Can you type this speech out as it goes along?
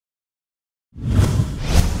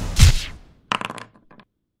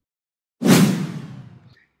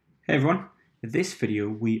Hey everyone, in this video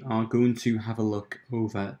we are going to have a look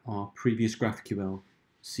over our previous GraphQL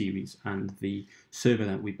series and the server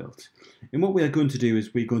that we built. And what we are going to do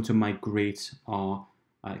is we're going to migrate our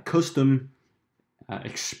custom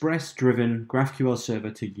express-driven GraphQL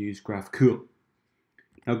server to use GraphCool.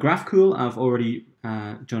 Now GraphCool, I've already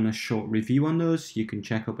done a short review on those. You can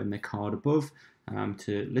check up in the card above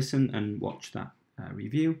to listen and watch that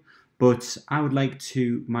review. But I would like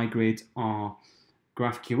to migrate our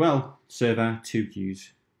GraphQL server to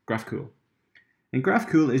use GraphCool. And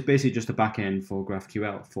GraphCool is basically just a backend for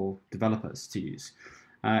GraphQL for developers to use.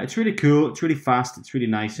 It's really cool, it's really fast, it's really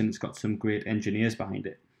nice, and it's got some great engineers behind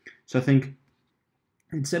it. So I think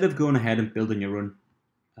instead of going ahead and building your own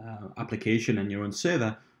application and your own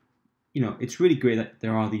server, it's really great that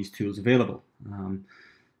there are these tools available.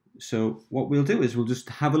 So what we'll do is we'll just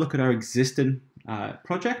have a look at our existing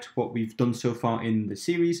project, what we've done so far in the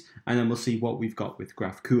series, and then we'll see what we've got with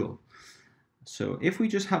GraphCool. So if we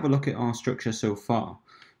just have a look at our structure so far,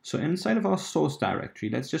 so inside of our source directory,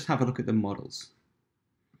 let's just have a look at the models.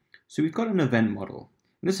 So we've got an event model,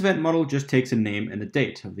 and this event model just takes a name and a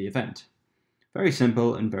date of the event. Very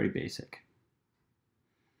simple and very basic.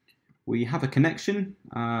 We have a connection,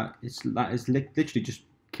 that is literally just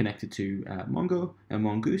connected to Mongo and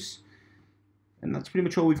Mongoose. And that's pretty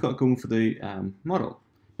much all we've got going for the model.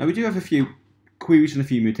 Now we do have a few queries and a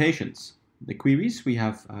few mutations. The queries, we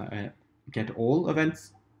have a get all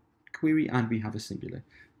events query, and we have a singular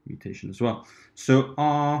mutation as well. So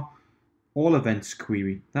our all events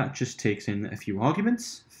query, that just takes in a few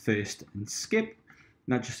arguments, first and skip.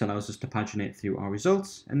 And that just allows us to paginate through our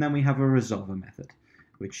results. And then we have a resolver method,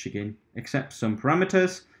 which again accepts some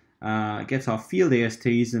parameters, gets our field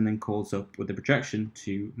ASTs, and then calls up with the projection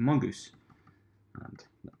to Mongoose. And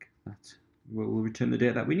look, that will return the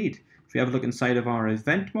data that we need. If we have a look inside of our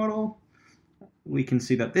event model, we can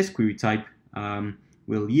see that this query type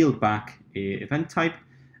will yield back a event type,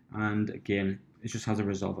 and again, it just has a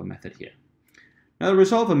resolver method here. Now, the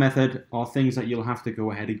resolver method are things that you'll have to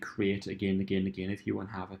go ahead and create again if you want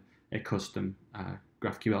to have a custom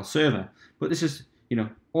GraphQL server. But this is,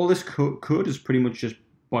 all this code is pretty much just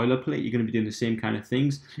boilerplate. You're going to be doing the same kind of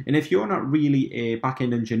things. And if you're not really a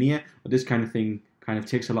back-end engineer, or this kind of thing kind of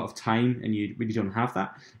takes a lot of time and you really don't have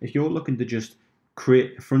that, if you're looking to just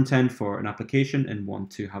create a front end for an application and want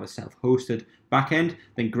to have a self-hosted back end,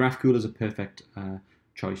 then GraphCool is a perfect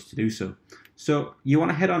choice to do so. So you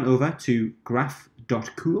want to head on over to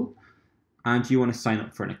graph.cool and you want to sign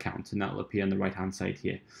up for an account, and that will appear on the right-hand side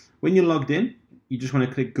here. When you're logged in, you just want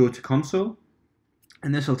to click Go to Console,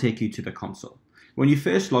 and this will take you to the console. When you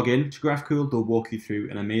first log in to GraphCool, they'll walk you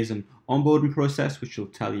through an amazing onboarding process, which will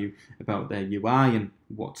tell you about their UI and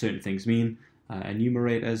what certain things mean,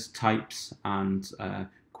 enumerators, types, and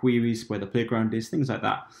queries, where the playground is, things like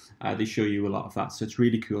that. They show you a lot of that, so it's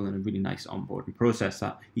really cool and a really nice onboarding process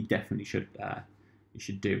that you definitely should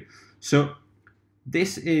do. So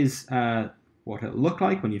this is what it'll look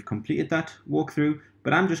like when you've completed that walkthrough.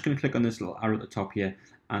 But I'm just going to click on this little arrow at the top here,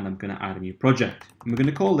 and I'm going to add a new project. And we're going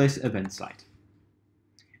to call this event site.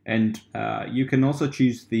 And you can also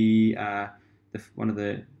choose one of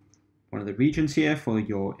the regions here for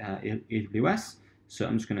your AWS. So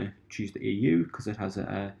I'm just going to choose the EU because it has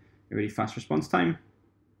a really fast response time.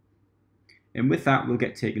 And with that, we'll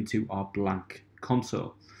get taken to our blank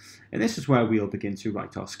console. And this is where we'll begin to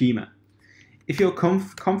write our schema. If you're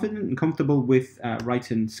confident and comfortable with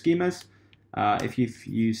writing schemas, if you've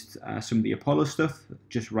used some of the Apollo stuff,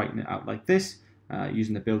 just writing it out like this,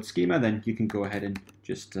 using the build schema, then you can go ahead and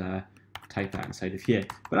just type that inside of here.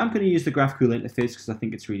 But I'm going to use the GraphQL interface because I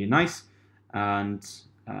think it's really nice, and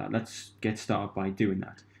let's get started by doing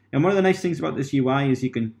that. And one of the nice things about this UI is you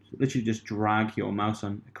can literally just drag your mouse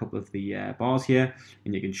on a couple of the bars here,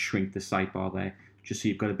 and you can shrink the sidebar there, just so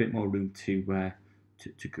you've got a bit more room to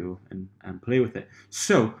go and play with it.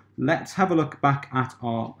 So let's have a look back at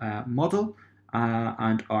our model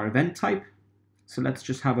and our event type. So let's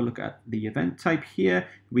just have a look at the event type here.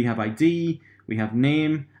 We have ID, we have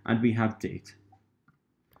name, and we have date.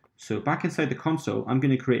 So back inside the console, I'm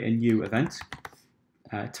going to create a new event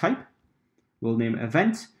type. We'll name it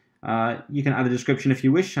event. You can add a description if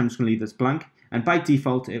you wish. I'm just going to leave this blank. And by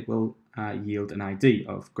default, it will yield an ID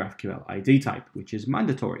of GraphQL ID type, which is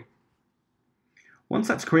mandatory. Once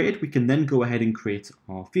that's created, we can then go ahead and create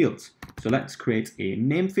our fields. So let's create a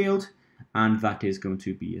name field, and that is going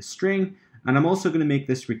to be a string. And I'm also going to make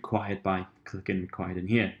this required by clicking required in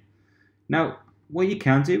here. Now, what you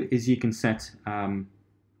can do is you can set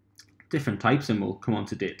different types, and we'll come on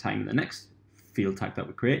to date time in the next field type that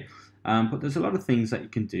we create. But there's a lot of things that you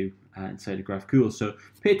can do inside of GraphQL. So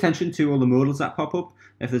pay attention to all the modals that pop up.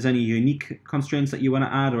 If there's any unique constraints that you want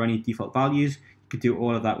to add or any default values, you can do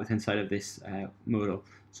all of that with inside of this modal.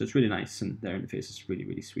 So it's really nice, and their interface is really,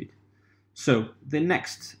 really sweet. So the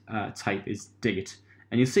next type is date.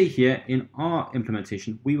 And you'll see here in our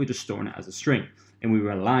implementation, we were just storing it as a string, and we were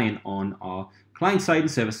relying on our client side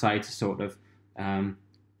and server side to sort of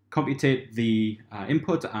computate the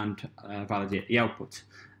input and validate the output,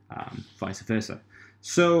 vice versa.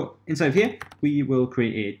 So inside of here, we will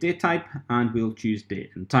create a date type, and we'll choose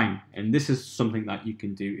date and time. And this is something that you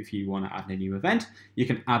can do if you want to add a new event. You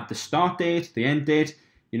can add the start date, the end date.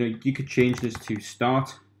 You know, you could change this to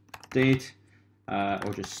start date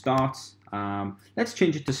or just start. Let's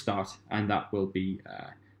change it to start, and that will be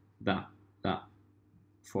that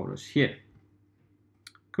for us here.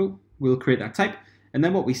 Cool. We'll create that type, and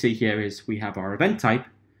then what we see here is we have our event type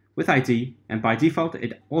with ID, and by default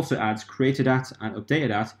it also adds created at and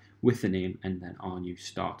updated at with the name and then our new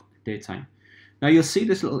start date time. Now you'll see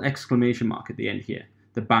this little exclamation mark at the end here,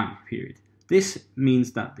 the bang period. This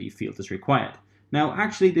means that the field is required. Now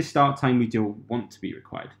actually the start time we don't want to be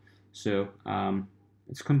required, so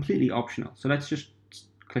it's completely optional. So let's just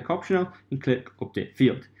click optional and click update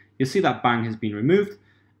field. You'll see that bang has been removed,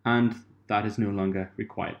 and that is no longer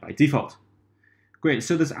required by default. Great,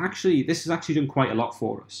 so this is actually done quite a lot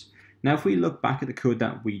for us. Now if we look back at the code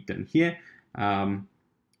that we've done here,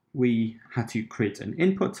 we had to create an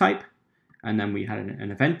input type, and then we had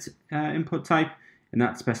an event input type, and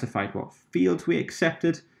that specified what fields we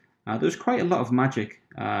accepted. There's quite a lot of magic.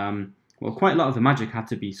 Well, quite a lot of the magic had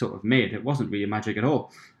to be sort of made. It wasn't really magic at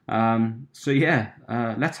all. So yeah,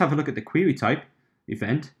 let's have a look at the query type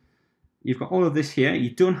event. You've got all of this here.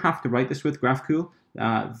 You don't have to write this with GraphQL.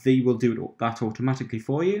 They will do that automatically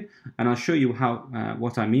for you, and I'll show you how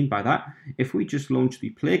what I mean by that. If we just launch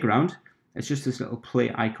the playground, it's just this little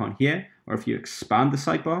play icon here, or if you expand the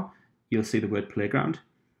sidebar, you'll see the word playground.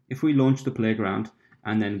 If we launch the playground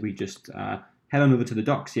and then we just head on over to the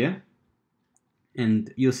docs here,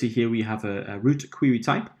 and you'll see here we have a root query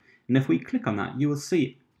type, and if we click on that, you will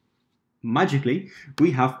see magically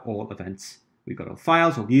we have all events. We've got all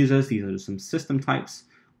files, all users. These are some system types.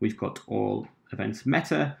 We've got all events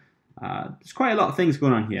meta. There's quite a lot of things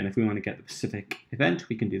going on here, and if we want to get the specific event,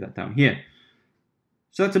 we can do that down here.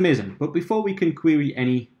 So that's amazing. But before we can query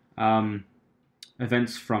any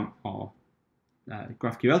events from our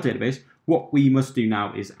GraphQL database, what we must do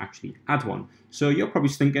now is actually add one. So you're probably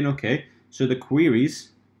thinking, okay, so the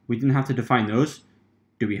queries, we didn't have to define those.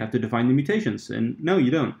 Do we have to define the mutations? And no,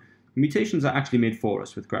 you don't. The mutations are actually made for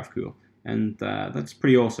us with GraphQL. And that's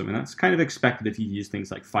pretty awesome, and that's kind of expected if you use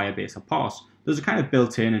things like Firebase or Parse. Those are kind of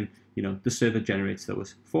built in, and you know the server generates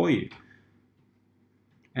those for you.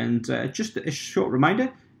 And just a short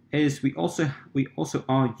reminder is we also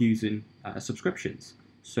are using subscriptions.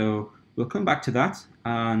 So we'll come back to that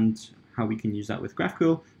and how we can use that with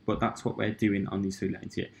GraphQL. But that's what we're doing on these 3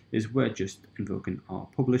 lines here. Is we're just invoking our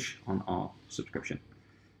publish on our subscription,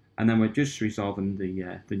 and then we're just resolving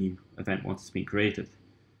the new event once it's been created.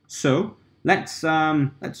 So let's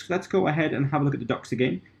go ahead and have a look at the docs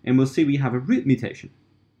again, and we'll see we have a root mutation.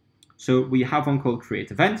 So we have one called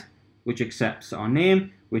create event, which accepts our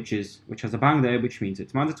name, which has a bang there, which means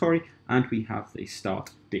it's mandatory, and we have the start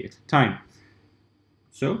date time.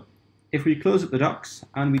 So if we close up the docs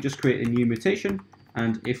and we just create a new mutation,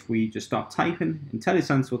 and if we just start typing,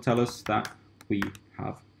 IntelliSense will tell us that we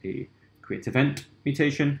have a create event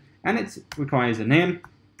mutation, and it requires a name,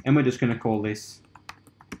 and we're just going to call this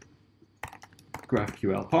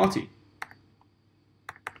GraphQL party,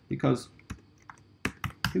 because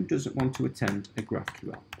who doesn't want to attend a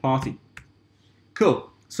GraphQL party? Cool.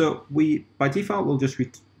 So we, by default, will just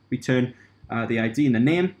return the ID and the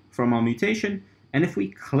name from our mutation, and if we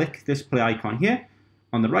click this play icon here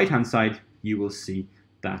on the right hand side, you will see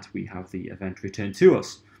that we have the event returned to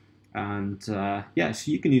us. And yeah,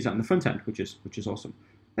 so you can use that in the front end, which is awesome.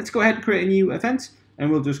 Let's go ahead and create a new event,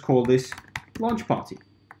 and we'll just call this launch party.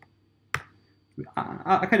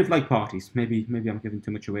 I kind of like parties. Maybe I'm giving too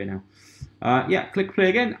much away now. Yeah, click play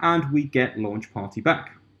again, and we get launch party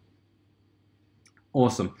back.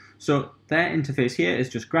 Awesome. So their interface here is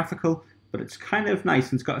just graphical, but it's kind of nice,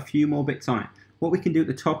 and it's got a few more bits on it. What we can do at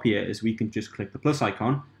the top here is we can just click the plus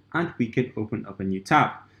icon, and we can open up a new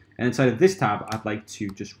tab. And inside of this tab, I'd like to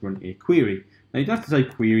just run a query. Now you don't have to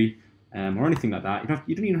type query or anything like that.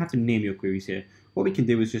 You don't even have to name your queries here. What we can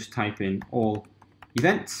do is just type in all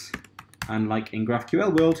events. And like in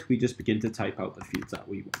GraphQL world, we just begin to type out the fields that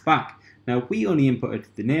we want back. Now we only inputted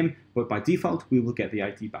the name, but by default we will get the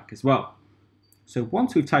ID back as well. So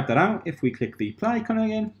once we've typed that out, if we click the apply icon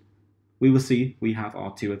again, we will see we have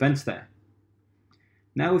our 2 events there.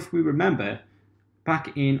 Now if we remember,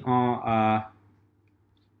 back in our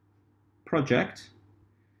project,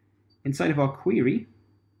 inside of our query,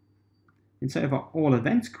 inside of our all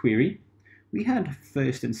events query, we had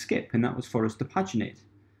first and skip, and that was for us to paginate.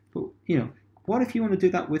 But what if you want to do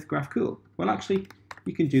that with GraphCool? Well, actually,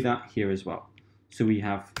 you can do that here as well. So we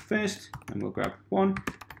have first, and we'll grab 1,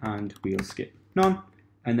 and we'll skip none,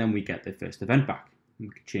 and then we get the first event back. And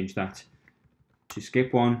we can change that to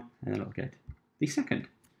skip 1, and then it'll get the second,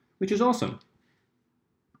 which is awesome.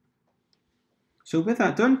 So with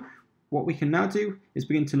that done, what we can now do is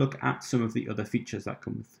begin to look at some of the other features that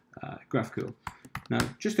come with GraphCool. Now,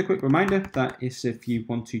 just a quick reminder that is if you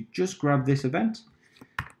want to just grab this event,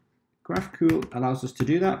 GraphCool allows us to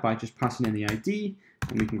do that by just passing in the ID,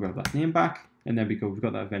 and we can grab that name back, and there we go, we've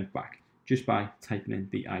got that event back just by typing in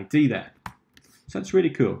the ID there. So that's really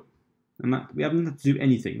cool, and that we haven't had to do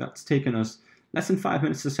anything. That's taken us less than 5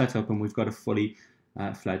 minutes to set up, and we've got a fully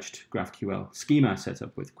fledged GraphQL schema set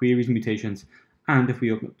up with queries, mutations, and if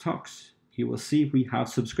we open up Tox, you will see we have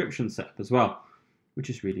subscriptions set up as well, which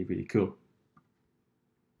is really, really cool.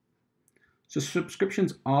 So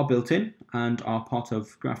subscriptions are built in and are part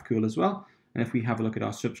of GraphCool as well. And if we have a look at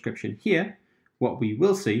our subscription here, what we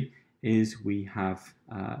will see is we have,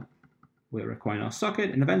 we're requiring our socket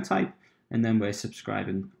and event type, and then we're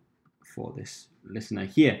subscribing for this listener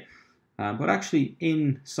here. But actually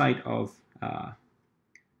inside of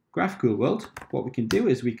GraphCool world, what we can do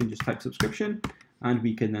is we can just type subscription, and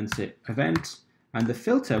we can then say event, and the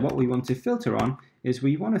filter, what we want to filter on is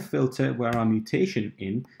we want to filter where our mutation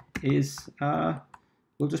in is,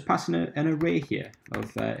 we'll just pass in an array here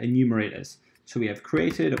of enumerators. So we have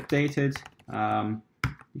created, updated,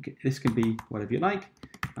 this can be whatever you like,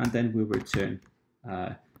 and then we'll return,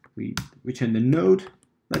 we return the node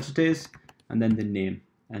that it is, and then the name.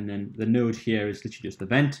 And then the node here is literally just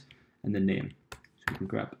event and the name. So we can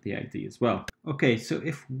grab the ID as well. Okay, so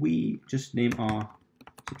if we just name our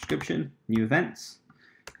subscription, new events,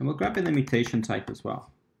 and we'll grab in the mutation type as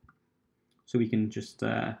well. So we can just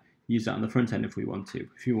use that on the front end if we want to.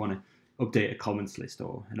 If you want to update a comments list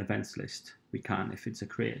or an events list, we can if it's a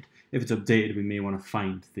created. If it's updated, we may want to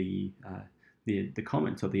find the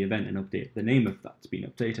comment or the event and update the name of that's been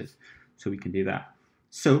updated. So we can do that.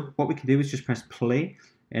 So what we can do is just press play,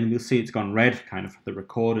 and we'll see it's gone red, kind of the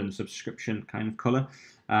record and subscription kind of color.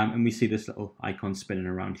 And we see this little icon spinning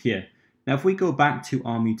around here. Now, if we go back to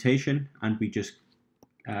our mutation and we just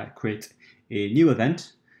create a new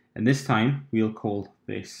event, and this time we'll call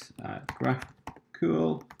this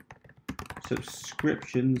GraphQL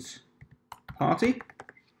Subscriptions Party,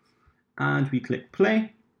 and we click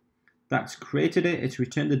play, that's created it, it's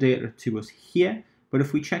returned the data to us here. But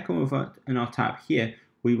if we check over in our tab here,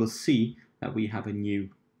 we will see that we have a new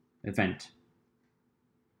event.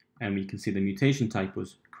 And we can see the mutation type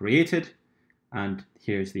was created, and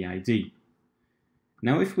here's the ID.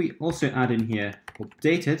 Now if we also add in here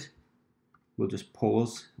updated, we'll just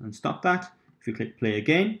pause and stop that. If we click play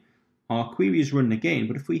again, our query is running again,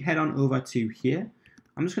 but if we head on over to here,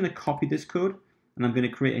 I'm just going to copy this code, and I'm going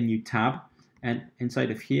to create a new tab, and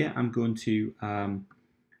inside of here I'm going to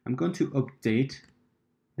update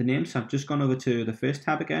the name. So I've just gone over to the first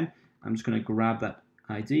tab again. I'm just going to grab that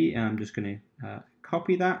ID, and I'm just going to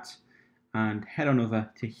copy that and head on over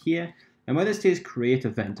to here. And where this says create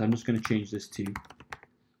event, I'm just going to change this to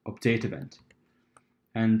update event.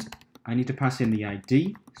 And I need to pass in the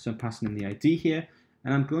ID, so I'm passing in the ID here,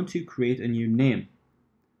 and I'm going to create a new name.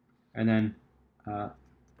 And then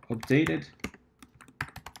updated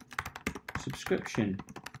subscription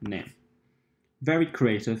name. Very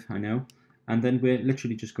creative, I know. And then we're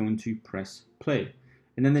literally just going to press play.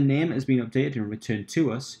 And then the name has been updated and returned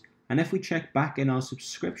to us. And if we check back in our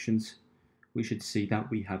subscriptions, we should see that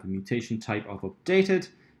we have a mutation type of updated.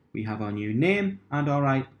 We have our new name and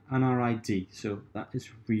our ID. So that is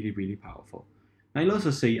really, really powerful. Now you'll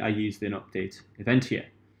also see I used an update event here.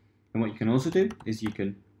 And what you can also do is you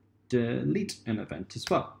can delete an event as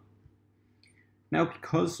well. Now,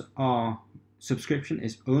 because our subscription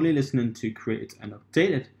is only listening to created and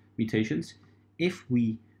updated mutations, if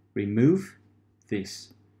we remove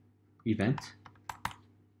this event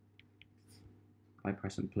by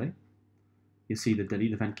pressing play, you'll see the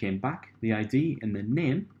delete event came back. The ID and the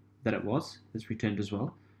name that it was is returned as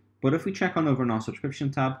well. But if we check on over in our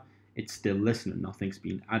subscription tab, it's still listening. Nothing's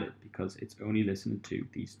been added because it's only listening to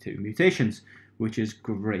these 2 mutations, which is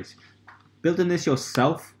great. Building this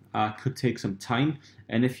yourself could take some time,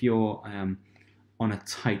 and if you're on a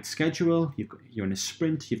tight schedule, you're in a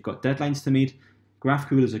sprint, you've got deadlines to meet,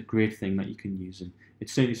 GraphQL is a great thing that you can use, and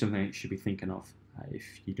it's certainly something that you should be thinking of if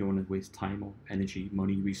you don't want to waste time or energy,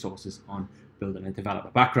 money, resources on building a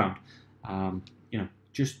developer background.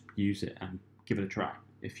 Just use it and give it a try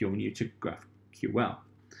if you're new to GraphQL.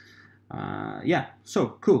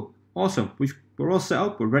 So cool, awesome. We're all set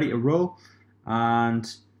up, we're ready to roll, and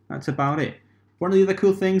that's about it. One of the other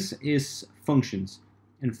cool things is functions,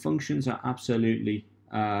 and functions are absolutely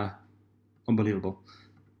unbelievable.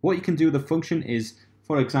 What you can do with a function is,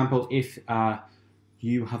 for example, if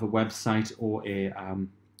you have a website or a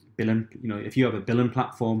billing, if you have a billing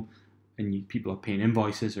platform and people are paying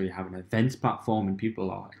invoices, or you have an events platform and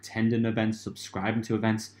people are attending events, subscribing to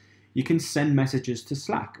events, you can send messages to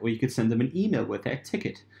Slack, or you could send them an email with their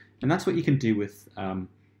ticket. And that's what you can do with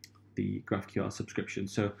the GraphQL subscription.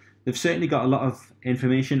 So they've certainly got a lot of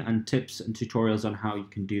information and tips and tutorials on how you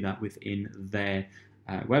can do that within their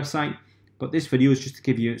website. But this video is just to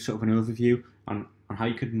give you sort of an overview on how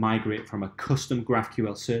you could migrate from a custom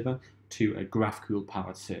GraphQL server to a GraphQL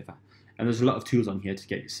powered server. And there's a lot of tools on here to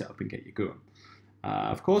get you set up and get you going.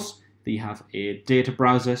 Of course, they have a data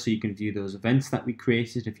browser, so you can view those events that we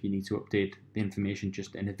created if you need to update the information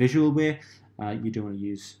just in a visual way. You don't want to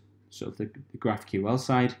use sort of the GraphQL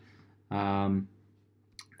side.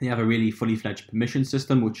 They have a really fully fledged permission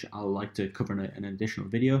system, which I'll like to cover in an additional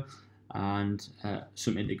video, and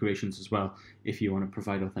some integrations as well. If you want to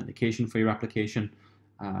provide authentication for your application,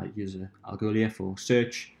 use Algolia for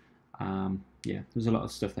search. There's a lot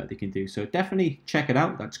of stuff that they can do. So definitely check it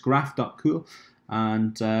out. That's graph.cool.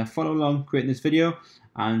 And follow along creating this video.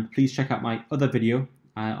 And please check out my other video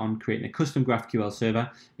on creating a custom GraphQL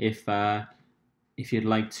server if you'd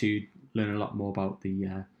like to learn a lot more about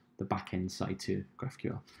the back-end side to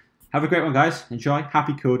GraphQL. Have a great one, guys. Enjoy.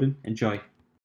 Happy coding. Enjoy.